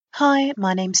Hi,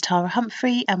 my name's Tara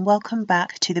Humphrey and welcome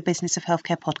back to the Business of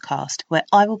Healthcare podcast, where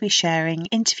I will be sharing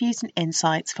interviews and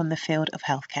insights from the field of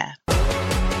healthcare.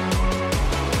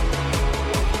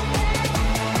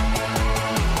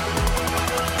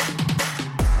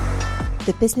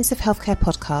 The Business of Healthcare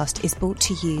podcast is brought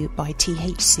to you by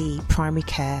THC Primary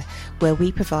Care, where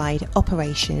we provide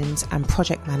operations and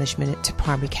project management to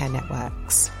primary care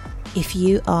networks. If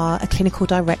you are a clinical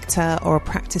director or a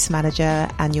practice manager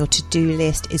and your to-do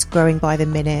list is growing by the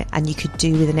minute and you could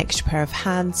do with an extra pair of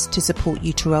hands to support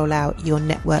you to roll out your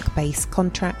network-based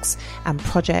contracts and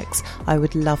projects, I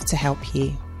would love to help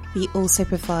you. We also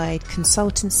provide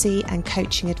consultancy and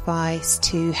coaching advice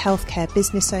to healthcare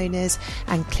business owners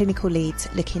and clinical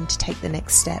leads looking to take the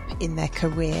next step in their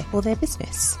career or their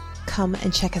business. Come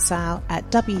and check us out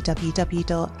at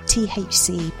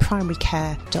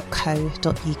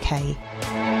www.thcprimarycare.co.uk.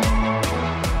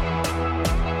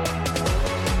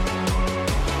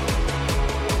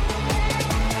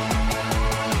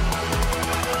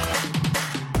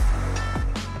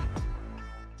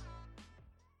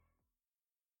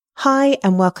 Hi,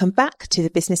 and welcome back to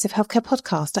the Business of Healthcare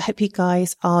podcast. I hope you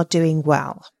guys are doing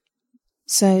well.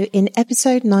 So in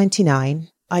episode 99,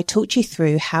 I talked you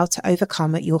through how to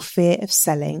overcome your fear of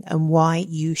selling and why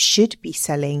you should be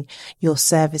selling your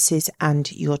services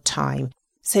and your time.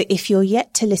 So if you're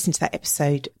yet to listen to that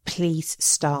episode, please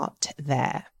start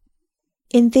there.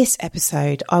 In this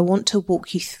episode, I want to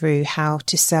walk you through how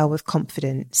to sell with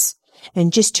confidence.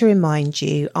 And just to remind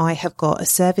you, I have got a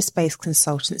service-based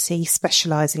consultancy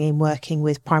specialising in working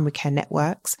with primary care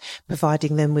networks,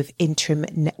 providing them with interim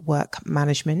network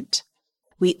management.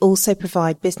 We also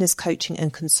provide business coaching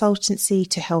and consultancy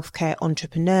to healthcare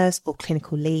entrepreneurs or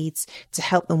clinical leads to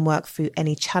help them work through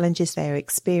any challenges they are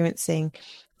experiencing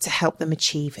to help them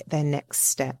achieve their next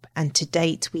step. And to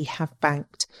date, we have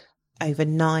banked over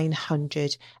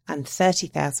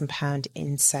 £930,000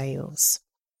 in sales.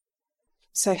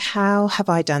 So how have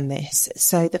I done this?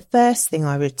 So the first thing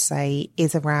I would say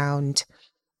is around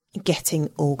getting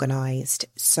organised.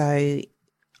 So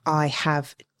I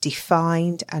have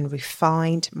defined and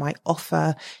refined my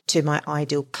offer to my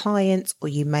ideal clients, or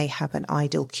you may have an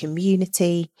ideal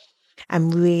community,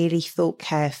 and really thought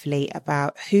carefully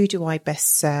about who do I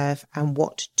best serve and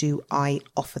what do I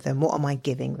offer them? What am I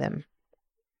giving them?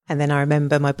 And then I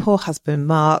remember my poor husband,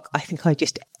 Mark, I think I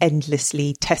just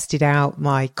endlessly tested out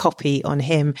my copy on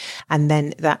him. And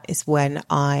then that is when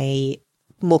I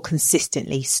more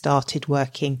consistently started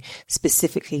working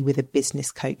specifically with a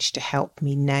business coach to help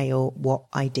me nail what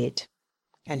I did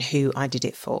and who I did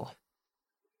it for.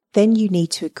 Then you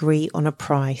need to agree on a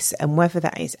price, and whether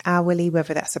that is hourly,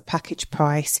 whether that's a package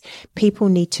price, people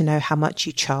need to know how much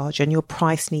you charge and your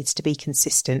price needs to be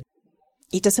consistent.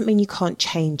 It doesn't mean you can't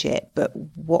change it, but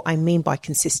what I mean by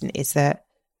consistent is that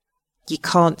you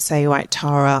can't say, right,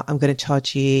 Tara, I'm going to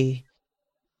charge you,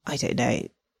 I don't know,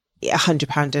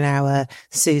 £100 an hour.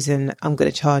 Susan, I'm going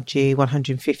to charge you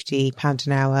 £150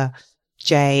 an hour.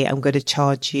 Jay, I'm going to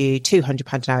charge you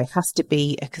 £200 an hour. It has to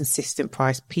be a consistent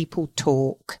price. People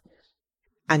talk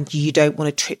and you don't want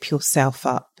to trip yourself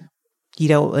up. You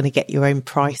don't want to get your own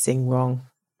pricing wrong.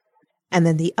 And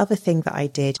then the other thing that I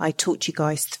did, I taught you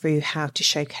guys through how to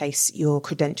showcase your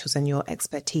credentials and your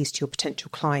expertise to your potential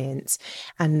clients.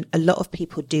 And a lot of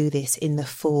people do this in the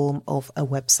form of a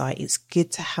website. It's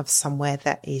good to have somewhere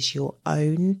that is your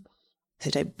own.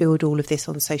 So don't build all of this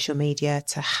on social media,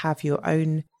 to have your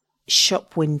own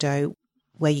shop window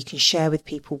where you can share with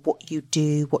people what you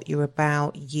do, what you're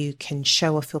about. You can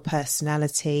show off your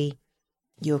personality,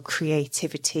 your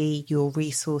creativity, your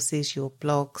resources, your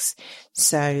blogs.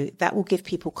 So that will give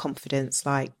people confidence,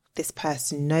 like this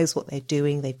person knows what they're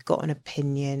doing, they've got an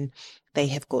opinion, they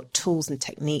have got tools and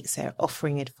techniques, they're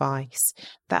offering advice.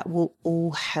 That will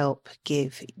all help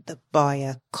give the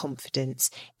buyer confidence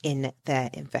in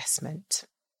their investment.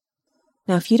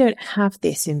 Now, if you don't have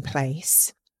this in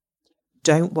place,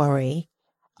 don't worry.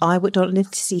 I would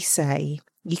honestly say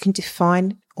you can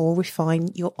define or refine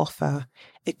your offer,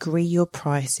 agree your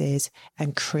prices,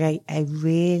 and create a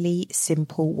really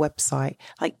simple website,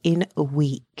 like in a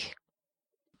week.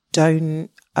 Don't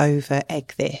over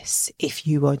egg this if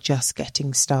you are just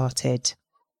getting started.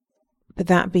 But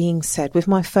that being said, with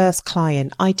my first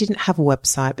client, I didn't have a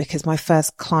website because my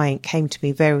first client came to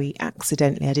me very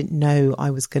accidentally. I didn't know I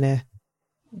was going to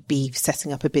be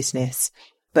setting up a business.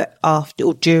 But after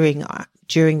or during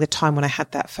the time when I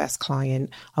had that first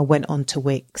client, I went on to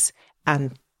Wix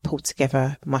and pulled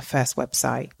together my first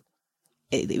website.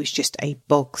 It was just a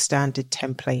bog standard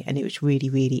template, and it was really,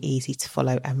 really easy to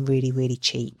follow and really, really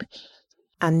cheap.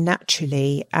 And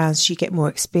naturally, as you get more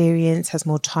experience, as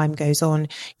more time goes on,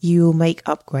 you will make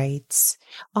upgrades.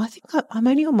 I think I'm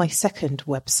only on my second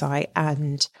website,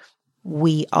 and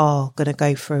we are going to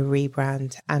go for a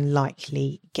rebrand and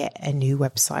likely get a new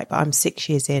website, but I'm 6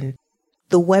 years in.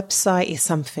 The website is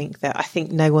something that I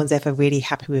think no one's ever really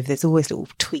happy with. There's always little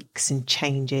tweaks and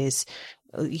changes.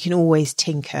 You can always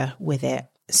tinker with it.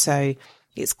 So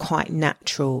it's quite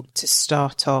natural to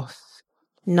start off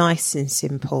nice and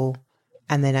simple.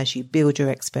 And then as you build your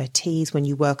expertise, when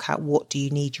you work out what do you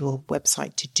need your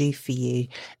website to do for you,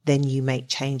 then you make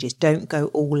changes. Don't go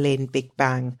all in big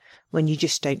bang when you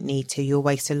just don't need to. You'll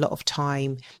waste a lot of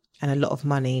time and a lot of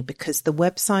money, because the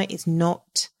website is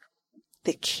not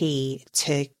the key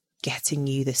to getting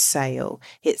you the sale.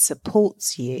 It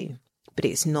supports you, but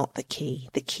it's not the key.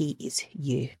 The key is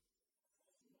you.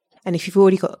 And if you've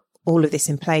already got all of this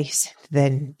in place,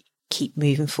 then keep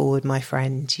moving forward, my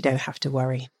friend. You don't have to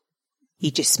worry. You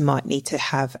just might need to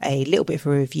have a little bit of a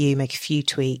review, make a few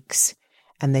tweaks,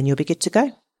 and then you'll be good to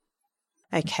go.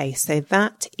 Okay, so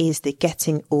that is the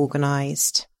getting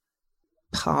organised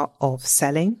part of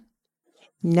selling.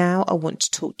 Now I want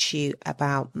to talk to you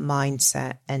about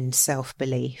mindset and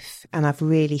self-belief, and I've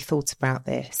really thought about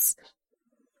this.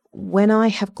 When I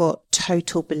have got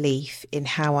total belief in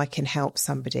how I can help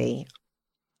somebody,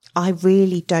 I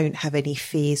really don't have any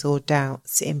fears or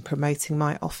doubts in promoting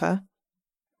my offer.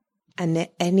 And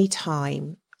at any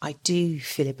time I do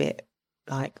feel a bit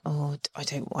like, oh, I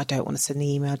don't want to send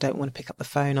the email, I don't want to pick up the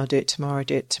phone, I'll do it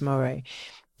tomorrow,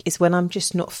 is when I'm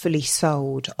just not fully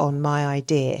sold on my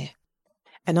idea.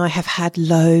 And I have had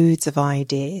loads of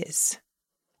ideas.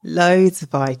 And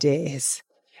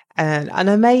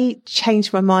I may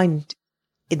change my mind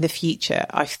in the future.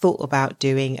 I've thought about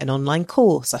doing an online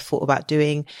course. I've thought about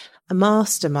doing a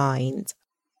mastermind.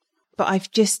 But I've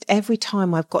just, every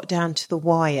time I've got down to the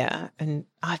wire, and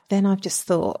I've just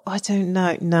thought, I don't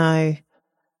know.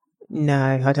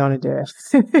 No, I don't want to do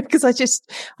it because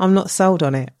I'm not sold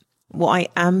on it. What I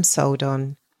am sold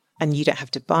on, and you don't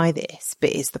have to buy this,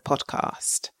 but is the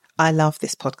podcast. I love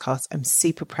this podcast. I'm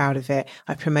super proud of it.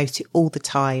 I promote it all the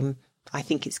time. I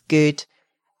think it's good.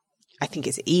 I think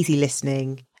it's easy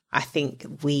listening. I think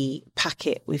we pack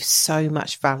it with so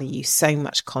much value, so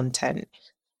much content.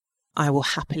 I will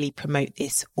happily promote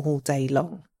this all day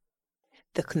long.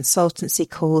 The consultancy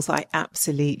calls, I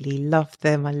absolutely love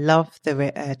them. I love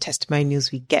the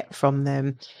testimonials we get from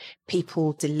them.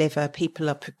 People deliver, people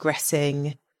are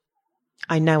progressing.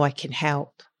 I know I can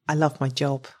help. I love my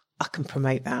job. I can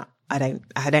promote that. I don't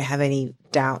have any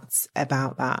doubts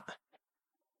about that.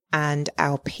 And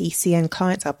our PCN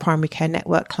clients, our primary care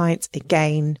network clients,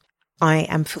 again, I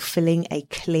am fulfilling a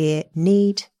clear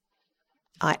need.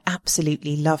 I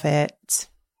absolutely love it.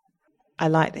 I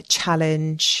like the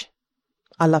challenge.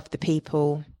 I love the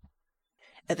people.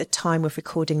 At the time of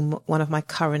recording, one of my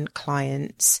current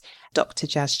clients, Dr.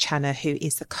 Jazz Channer, who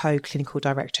is the co-clinical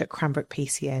director at Cranbrook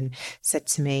PCN, said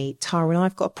to me, Tara,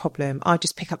 I've got a problem. I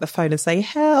just pick up the phone and say,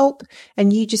 help.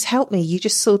 And you just help me. You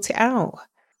just sort it out.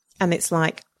 And it's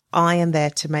like, I am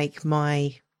there to make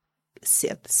my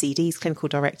CDs, clinical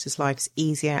directors' lives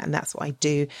easier. And that's what I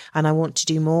do. And I want to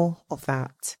do more of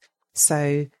that.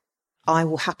 So I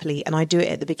will happily, and I do it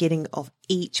at the beginning of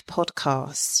each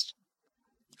podcast,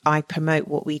 I promote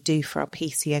what we do for our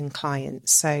PCN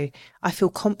clients. So I feel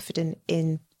confident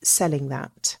in selling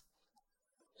that.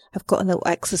 I've got a little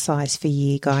exercise for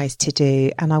you guys to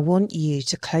do, and I want you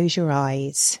to close your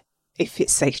eyes, if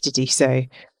it's safe to do so,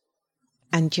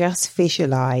 and just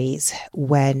visualize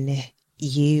when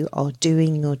you are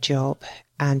doing your job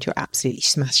and you're absolutely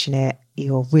smashing it,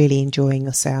 you're really enjoying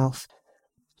yourself,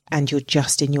 and you're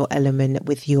just in your element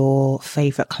with your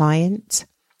favorite client.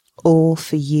 Or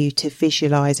for you to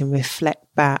visualize and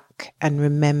reflect back and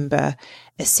remember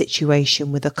a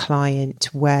situation with a client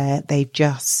where they've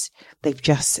smashed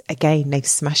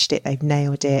it, they've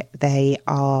nailed it,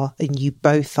 and you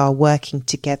both are working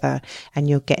together and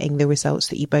you're getting the results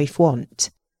that you both want.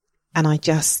 And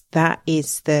that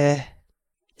is the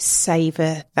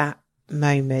savor that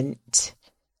moment.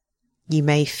 You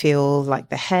may feel like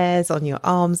the hairs on your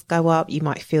arms go up. You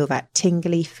might feel that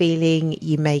tingly feeling.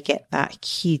 You may get that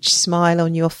huge smile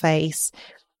on your face.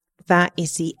 That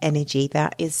is the energy.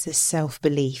 That is the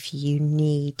self-belief you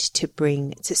need to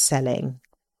bring to selling.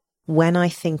 When I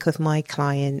think of my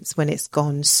clients, when it's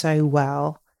gone so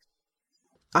well,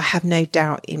 I have no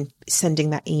doubt in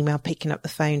sending that email, picking up the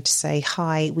phone to say,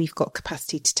 hi, we've got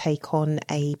capacity to take on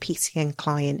a PCN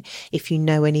client. If you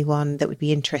know anyone that would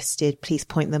be interested, please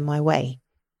point them my way.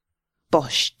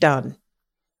 Bosh, done.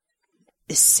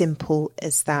 as simple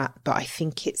as that, but I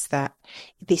think it's that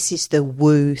this is the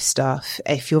woo stuff.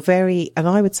 If you're and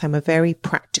I would say I'm a very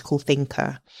practical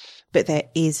thinker, but there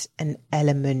is an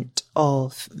element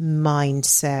of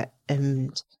mindset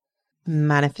and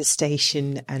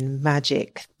manifestation and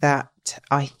magic that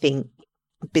I think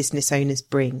business owners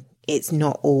bring. It's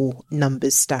not all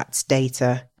numbers, stats,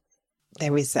 data.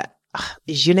 There is that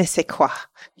je ne sais quoi.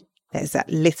 There's that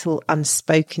little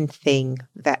unspoken thing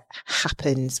that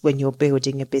happens when you're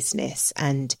building a business,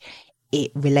 and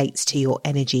it relates to your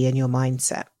energy and your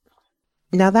mindset.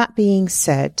 Now, that being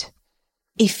said,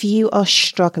 if you are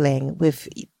struggling with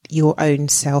your own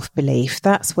self-belief,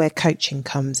 that's where coaching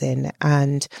comes in.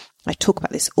 And I talk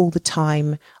about this all the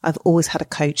time. I've always had a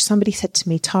coach. Somebody said to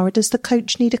me, Tara, does the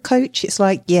coach need a coach? It's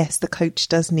like, yes, the coach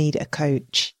does need a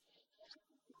coach.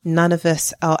 None of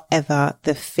us are ever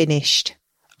the finished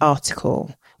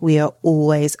article. We are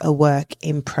always a work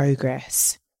in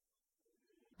progress.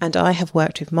 And I have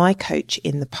worked with my coach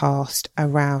in the past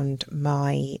around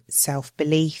my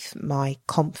self-belief, my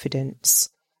confidence,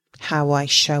 how I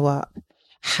show up,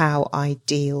 how I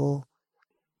deal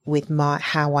with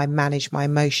how I manage my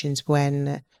emotions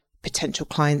when potential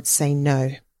clients say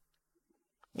no.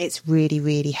 It's really,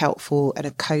 really helpful. And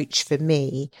a coach for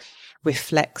me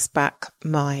reflects back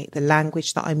the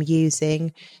language that I'm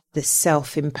using, the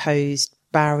self-imposed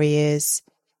barriers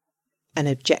and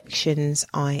objections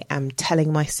I am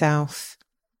telling myself.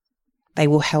 They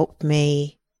will help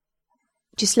me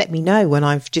just let me know when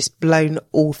I've just blown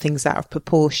all things out of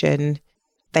proportion.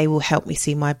 They will help me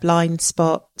see my blind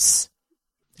spots,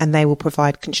 and they will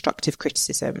provide constructive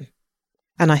criticism.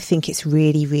 And I think it's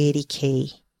really, really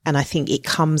key. And I think it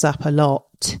comes up a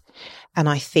lot. And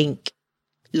I think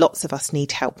lots of us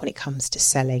need help when it comes to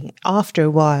selling. After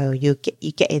a while, you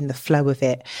get in the flow of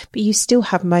it, but you still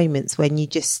have moments when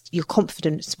your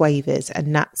confidence wavers,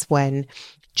 and that's when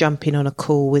jumping on a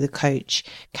call with a coach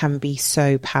can be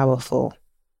so powerful.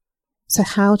 So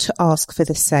how to ask for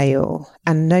the sale.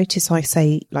 And notice I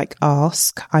say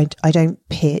ask. I don't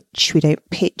pitch. We don't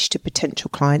pitch to potential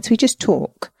clients. We just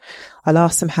talk. I'll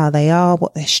ask them how they are,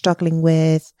 what they're struggling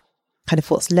with, kind of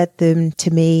what's led them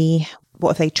to me.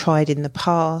 What have they tried in the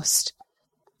past?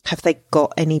 Have they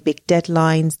got any big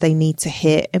deadlines they need to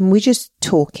hit? And we're just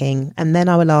talking. And then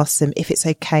I will ask them if it's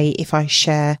okay if I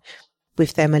share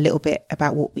with them a little bit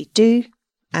about what we do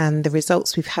and the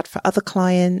results we've had for other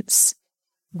clients.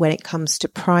 When it comes to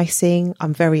pricing,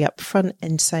 I'm very upfront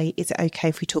and say, is it okay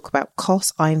if we talk about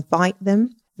costs? I invite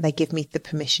them. They give me the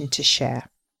permission to share.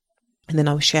 And then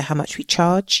I will share how much we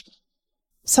charge.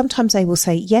 Sometimes they will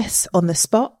say yes on the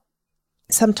spot.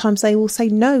 Sometimes they will say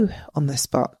no on the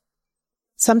spot.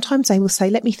 Sometimes they will say,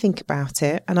 let me think about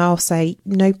it. And I'll say,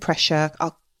 no pressure.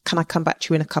 Can I come back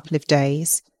to you in a couple of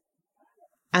days?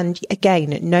 And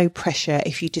again, no pressure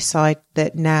if you decide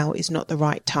that now is not the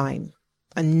right time.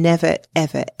 I never,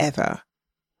 ever, ever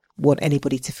want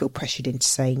anybody to feel pressured into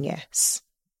saying yes.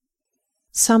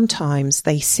 Sometimes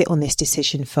they sit on this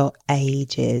decision for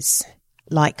ages,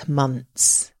 like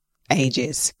months,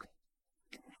 ages.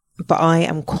 But I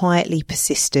am quietly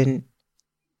persistent,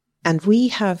 and we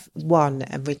have won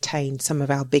and retained some of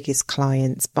our biggest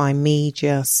clients by me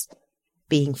just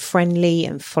being friendly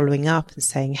and following up and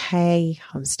saying, hey,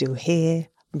 I'm still here.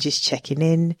 I'm just checking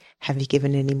in. Have you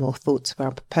given any more thought to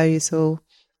our proposal?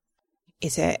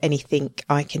 Is there anything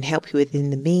I can help you with in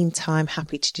the meantime?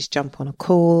 Happy to just jump on a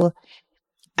call.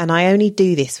 And I only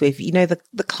do this with,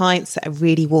 the clients that are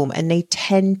really warm, and they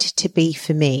tend to be,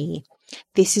 for me,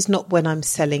 this is not when I'm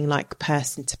selling like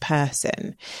person to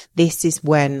person. This is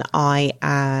when I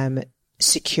am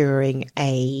securing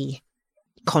a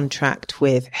contract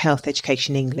with Health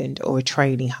Education England or a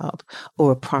training hub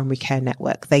or a primary care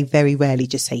network. They very rarely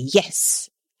just say yes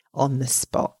on the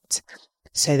spot.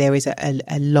 So there is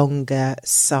a longer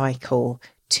cycle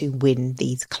to win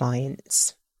these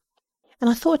clients. And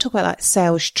I thought I'd talk about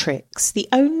sales tricks. The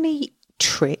only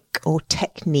trick or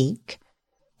technique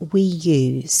we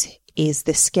use is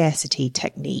the scarcity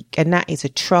technique. And that is a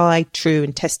tried, true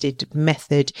and tested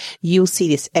method. You'll see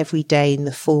this every day in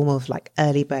the form of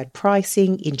early bird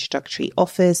pricing, introductory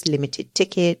offers, limited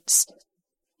tickets.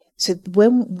 So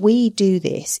when we do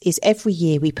this is every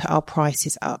year we put our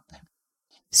prices up.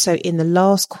 So in the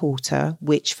last quarter,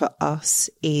 which for us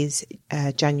is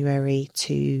January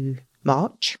to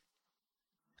March,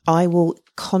 I will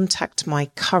contact my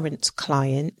current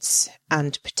clients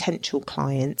and potential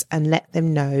clients and let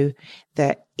them know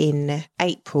that in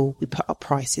April we put our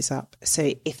prices up.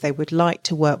 So if they would like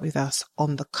to work with us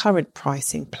on the current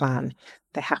pricing plan,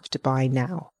 they have to buy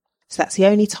now. So that's the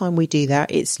only time we do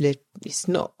that. It's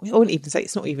not, I wouldn't even say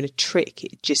it's not even a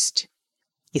trick.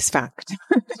 It's fact.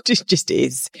 just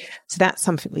is. So that's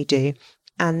something we do.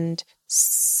 And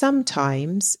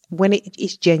sometimes when it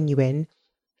is genuine,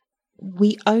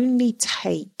 we only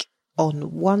take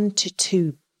on 1 to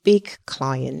 2 big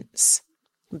clients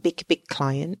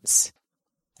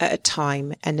at a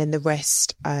time, and then the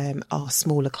rest are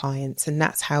smaller clients. And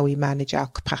that's how we manage our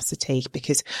capacity,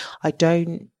 because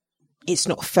it's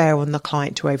not fair on the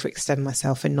client to overextend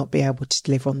myself and not be able to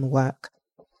deliver on the work.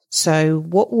 So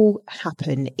what will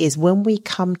happen is when we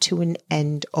come to an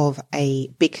end of a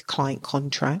big client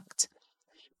contract,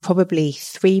 probably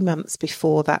 3 months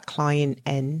before that client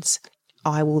ends,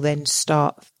 I will then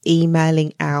start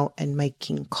emailing out and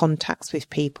making contacts with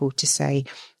people to say,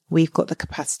 we've got the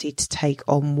capacity to take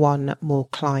on 1 more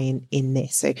client in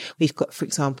this. So we've got, for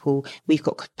example,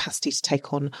 capacity to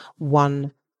take on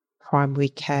 1 primary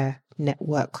care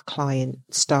network client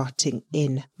starting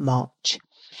in March.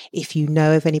 If you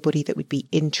know of anybody that would be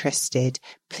interested,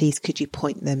 please could you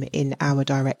point them in our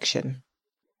direction?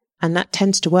 And that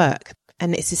tends to work.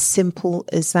 And it's as simple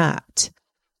as that.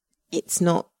 It's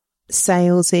not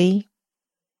salesy.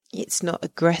 It's not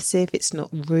aggressive. It's not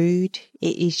rude.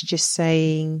 It is just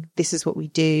saying, this is what we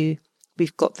do.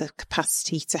 We've got the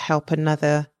capacity to help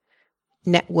another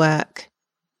network.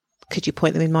 Could you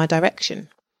point them in my direction?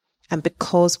 And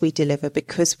because we deliver,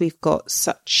 because we've got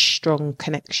such strong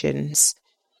connections,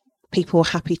 people are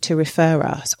happy to refer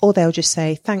us, or they'll just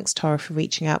say, thanks, Tara, for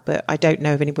reaching out, but I don't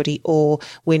know of anybody, or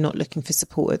we're not looking for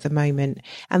support at the moment.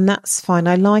 And that's fine.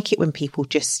 I like it when people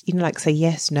just, like say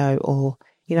yes, no, or,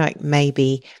 like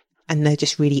maybe, and they're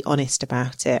just really honest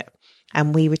about it.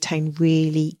 And we retain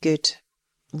really good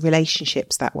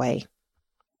relationships that way.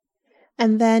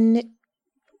 And then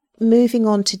moving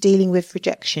on to dealing with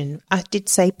rejection, I did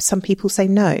say some people say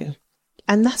no.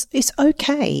 And it's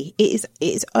okay. It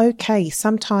is okay.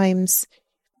 Sometimes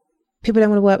people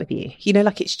don't want to work with you.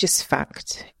 It's just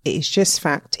fact. It is just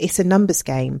fact. It's a numbers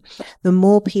game. The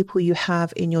more people you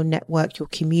have in your network, your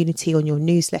community, on your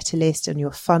newsletter list, on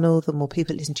your funnel, the more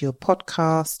people listen to your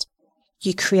podcast,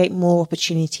 you create more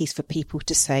opportunities for people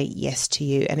to say yes to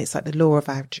you. And it's like the law of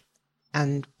average.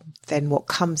 And then what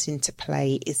comes into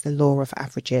play is the law of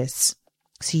averages.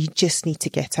 So you just need to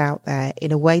get out there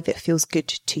in a way that feels good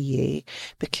to you,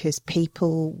 because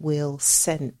people will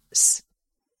sense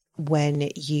when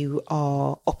you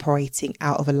are operating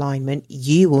out of alignment.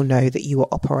 You will know that you are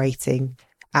operating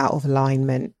out of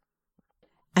alignment,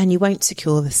 and you won't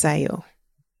secure the sale.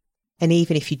 And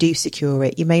even if you do secure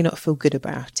it, you may not feel good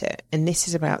about it. And this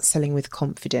is about selling with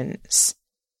confidence.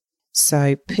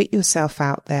 So put yourself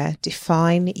out there,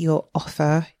 define your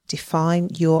offer, define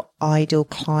your ideal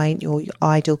client, your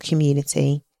ideal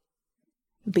community.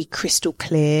 Be crystal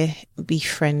clear, be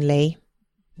friendly,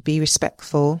 be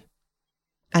respectful.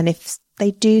 And if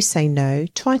they do say no,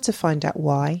 try to find out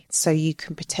why, so you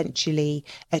can potentially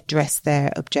address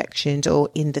their objections, or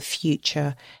in the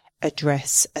future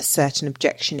address a certain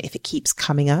objection if it keeps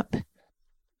coming up.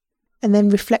 And then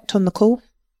reflect on the call.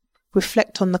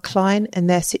 Reflect on the client and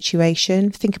their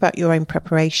situation. Think about your own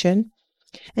preparation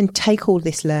and take all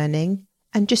this learning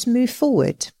and just move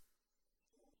forward.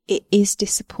 It is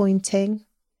disappointing,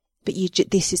 but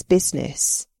this is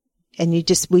business, and we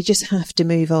just have to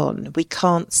move on. We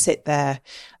can't sit there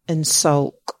and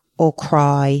sulk or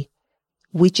cry.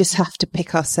 We just have to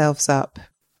pick ourselves up.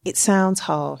 It sounds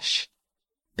harsh,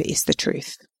 but it's the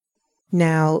truth.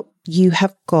 Now, you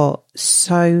have got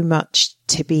so much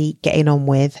to be getting on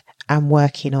with and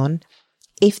working on.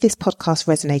 If this podcast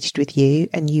resonated with you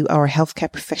and you are a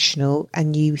healthcare professional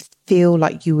and you feel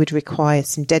like you would require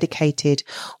some dedicated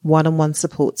one-on-one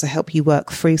support to help you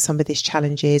work through some of these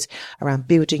challenges around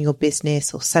building your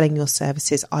business or selling your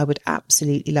services, I would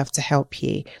absolutely love to help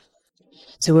you.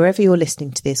 So wherever you're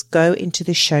listening to this, go into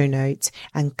the show notes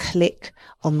and click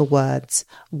on the words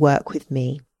 "Work with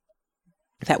Me."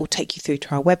 That will take you through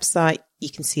to our website. You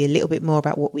can see a little bit more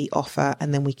about what we offer,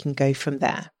 and then we can go from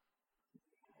there.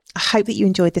 I hope that you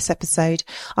enjoyed this episode.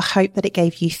 I hope that it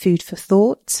gave you food for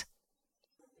thought.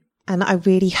 And I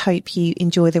really hope you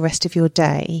enjoy the rest of your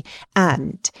day.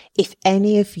 And if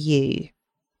any of you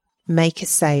make a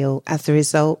sale as a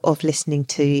result of listening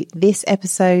to this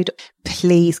episode,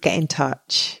 please get in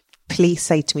touch. Please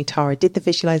say to me, Tara, I did the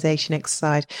visualization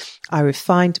exercise. I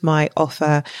refined my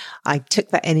offer. I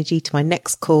took that energy to my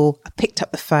next call. I picked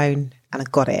up the phone and I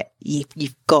got it.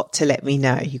 You've got to let me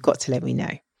know. You've got to let me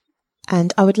know.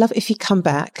 And I would love if you come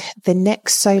back. The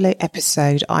next solo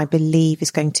episode, I believe,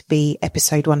 is going to be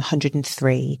episode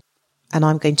 103. And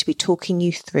I'm going to be talking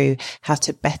you through how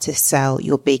to better sell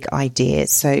your big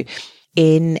ideas. So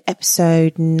in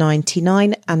episode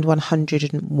 99 and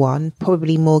 101,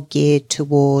 probably more geared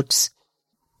towards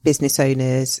business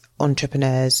owners,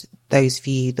 entrepreneurs, those of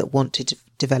you that want to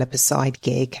develop a side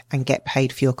gig and get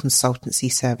paid for your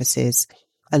consultancy services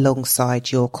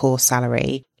alongside your core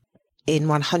salary. In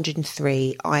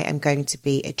 103, I am going to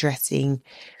be addressing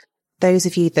those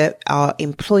of you that are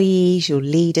employees, you're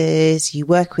leaders, you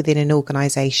work within an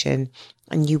organisation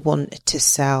and you want to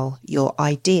sell your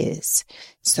ideas.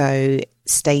 So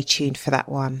stay tuned for that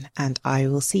one and I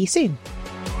will see you soon.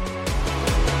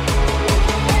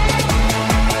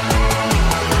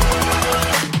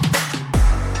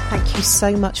 Thank you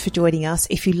so much for joining us.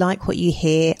 If you like what you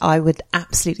hear, I would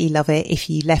absolutely love it if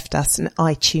you left us an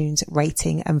iTunes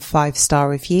rating and 5-star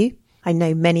review. I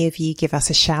know many of you give us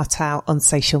a shout out on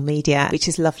social media, which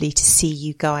is lovely to see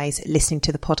you guys listening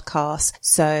to the podcast.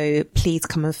 So please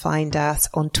come and find us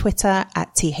on Twitter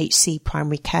at THC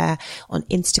Primary Care, on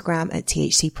Instagram at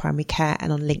THC Primary Care,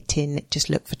 and on LinkedIn,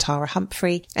 just look for Tara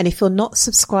Humphrey. And if you're not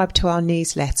subscribed to our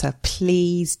newsletter,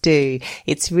 please do.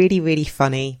 It's really, really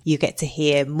funny. You get to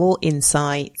hear more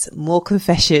insights, more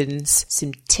confessions,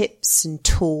 some tips and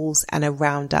tools, and a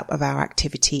roundup of our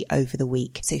activity over the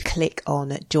week. So click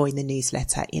on join the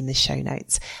newsletter in the show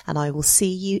notes, and I will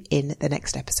see you in the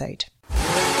next episode.